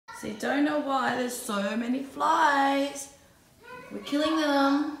See, don't know why there's so many flies. We're killing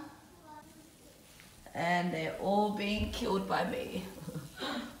them. And they're all being killed by me.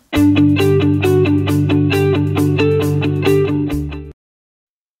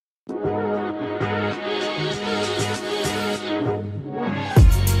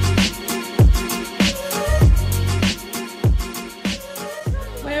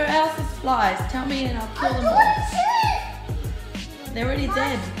 Where else is flies? Tell me and I'll kill them all. They're already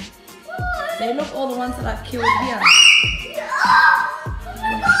dead. They look all the ones that I've killed here.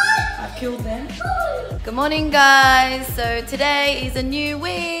 I've killed them. Good morning guys. So today is a new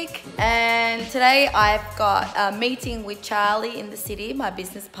week and today I've got a meeting with Charlie in the city, my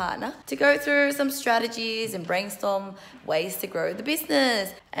business partner, to go through some strategies and brainstorm ways to grow the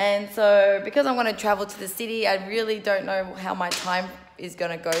business. And so because I'm going to travel to the city, I really don't know how my time is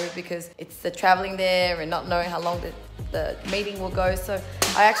going to go because it's the traveling there and not knowing how long the meeting will go. So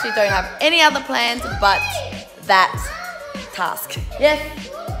I actually don't have any other plans but that task. Yes.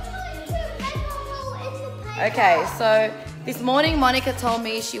 Okay, so this morning Monica told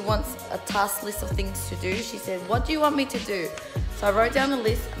me she wants a task list of things to do. She said, what do you want me to do? So I wrote down a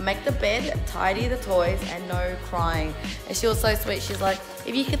list: make the bed, tidy the toys, and no crying. And she was so sweet. She's like,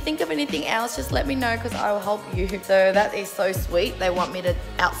 if you can think of anything else, just let me know because I will help you. So that is so sweet. They want me to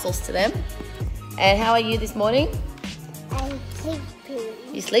outsource to them. And how are you this morning? I'm sleeping.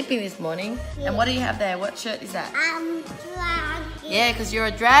 You're sleeping this morning? Yeah. And what do you have there? What shirt is that? Dragon. Yeah, because you're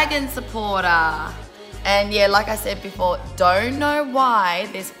a dragon supporter. And yeah, like I said before, don't know why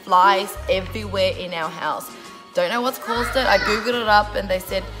there's flies everywhere in our house. Don't know what's caused it. I googled it up and they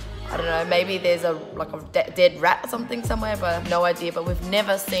said, I don't know, maybe there's a dead rat or something somewhere, but I have no idea. But we've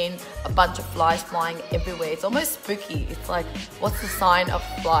never seen a bunch of flies flying everywhere. It's almost spooky. It's like, what's the sign of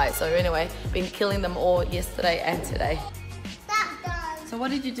flies? So anyway, been killing them all yesterday and today. So what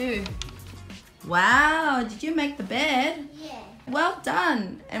did you do? Wow, did you make the bed? Yeah. Well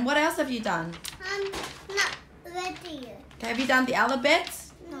done. And what else have you done? I'm not ready. Okay, have you done the other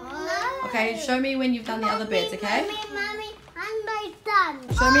beds? No. Okay, show me when you've done the other beds, okay? Mommy, I'm not done.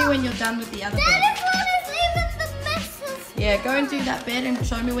 Show me when you're done with the other bed. That is what is even the messes. Yeah, go and do that bed and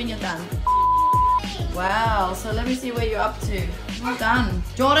show me when you're done. Wow, so let me see where you're up to. Well done.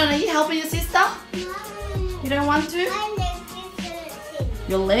 Jordan, are you helping your sister? No. You don't want to? My leg is hurting.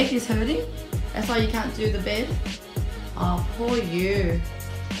 Your leg is hurting? That's why you can't do the bed? Oh, poor you.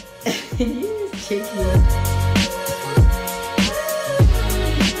 You're cheeky.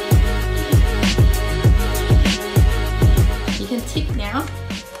 You can tick now.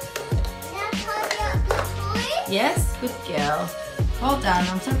 Yes, good girl. Well done,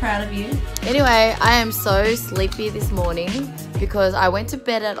 I'm so proud of you. Anyway, I am so sleepy this morning because I went to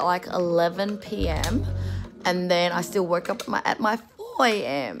bed at like 11 p.m. and then I still woke up at my 4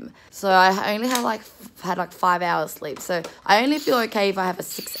 a.m. So I only had like 5 hours sleep. So I only feel okay if I have a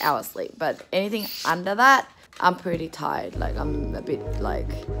 6-hour sleep, but anything under that, I'm pretty tired. Like I'm a bit like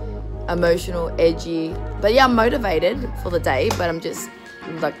emotional, edgy, but yeah, I'm motivated for the day, but I'm just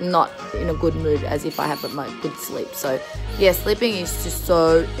like not in a good mood as if I have my good sleep. So yeah, sleeping is just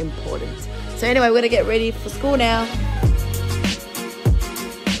so important. So anyway, we're gonna get ready for school now.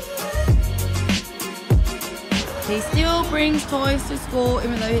 He still brings toys to school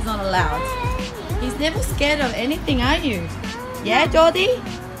even though he's not allowed. He's never scared of anything, are you? Yeah, Geordie?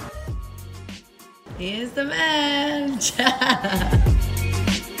 Here's the man.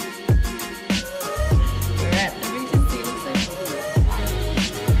 We're at the Regency. Looks so cool.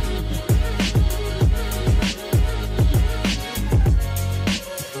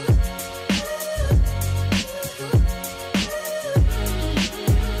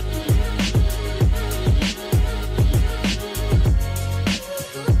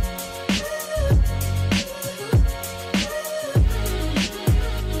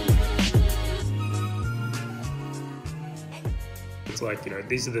 Like, you know,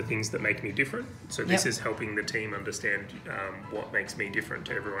 these are the things that make me different. So this is helping the team understand what makes me different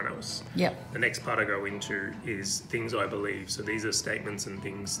to everyone else. Yep. The next part I go into is things I believe. So these are statements and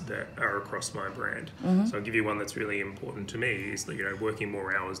things that are across my brand. Mm-hmm. So I'll give you one that's really important to me is that, you know, working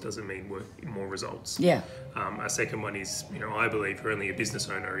more hours doesn't mean working more results. Yeah. A second one is, you know, I believe you're only a business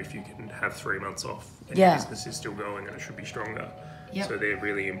owner if you can have 3 months off and Yeah. your business is still going and it should be stronger. Yep. So they're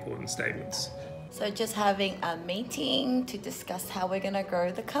really important statements. So just having a meeting to discuss how we're going to grow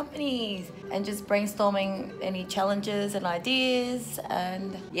the companies and just brainstorming any challenges and ideas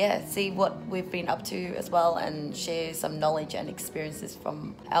and yeah, see what we've been up to as well and share some knowledge and experiences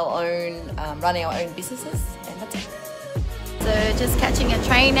from our own, running our own businesses, and that's it. So just catching a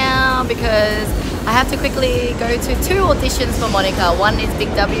train now because I have to quickly go to 2 auditions for Monica. One is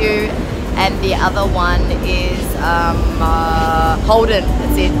Big W and the other one is Holden.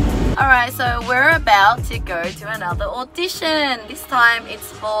 That's it. Alright, so we're about to go to another audition. This time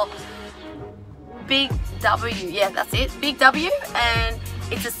it's for Big W. Yeah, that's it. Big W. And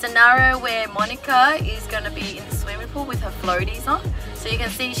it's a scenario where Monica is going to be in the swimming pool with her floaties on. So you can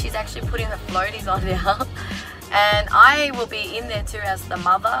see she's actually putting her floaties on now. And I will be in there too as the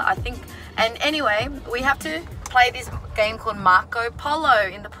mother, I think. And anyway, we have to play this game called Marco Polo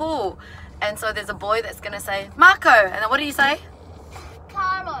in the pool. And so there's a boy that's going to say Marco. And then what do you say?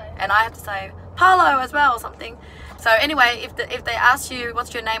 Carlo. And I have to say Polo as well or something. So anyway, if they ask you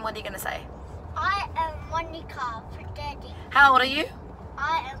what's your name, what are you going to say? I am Monica Podetti. How old are you?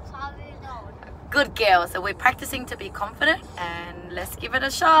 I am 5 years old. Good girl. So we're practicing to be confident and let's give it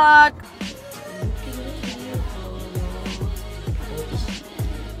a shot.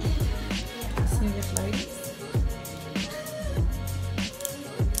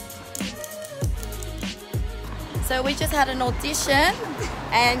 So we just had an audition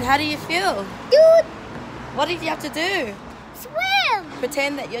and how do you feel? Dude, What did you have to do? swim.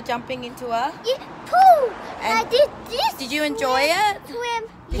 Pretend that you're jumping into a... Yeah, pool. And I did this. Did you enjoy it? Swim.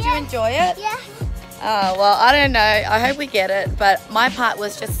 Did you enjoy it? Yeah. Oh, well, I don't know. I hope we get it. But my part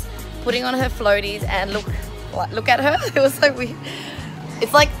was just putting on her floaties and look at her. It was so weird.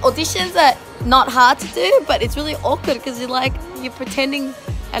 It's like auditions are not hard to do, but it's really awkward because you're pretending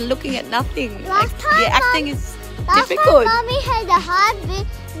and looking at nothing. Last time, acting is Last difficult. time Mommy had a hard bit,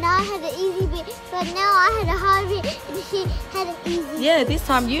 now I had an easy bit. But now I had a hard bit and she had an easy bit. Yeah, this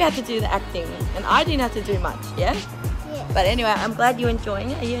time you had to do the acting and I didn't have to do much, yeah? Yeah. But anyway, I'm glad you're enjoying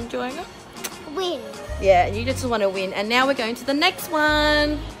it. Are you enjoying it? Win. Yeah, you just want to win. And now we're going to the next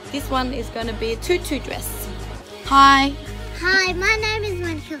one. This one is going to be a tutu dress. Hi. Hi, my name is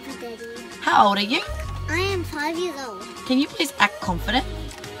Monica Podetti. How old are you? I am 5 years old. Can you please act confident?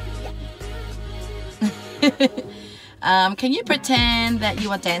 Can you pretend that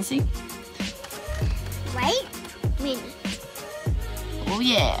you are dancing? Wait a minute. Oh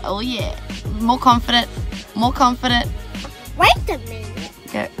yeah, oh yeah. More confident, more confident. Wait a minute.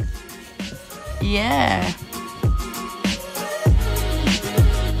 Go. Yeah.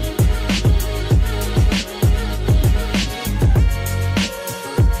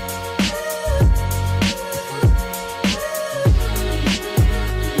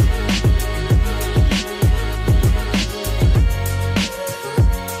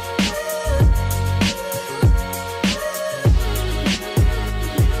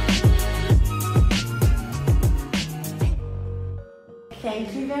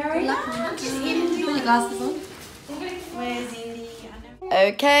 Thank you very much. Put your glasses on. Where's Indy?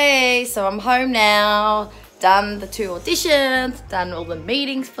 Okay, so I'm home now. Done the 2 auditions, done all the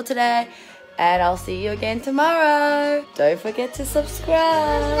meetings for today, and I'll see you again tomorrow. Don't forget to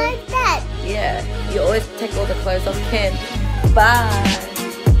subscribe. Like that. Yeah, you always take all the clothes off Ken. Bye.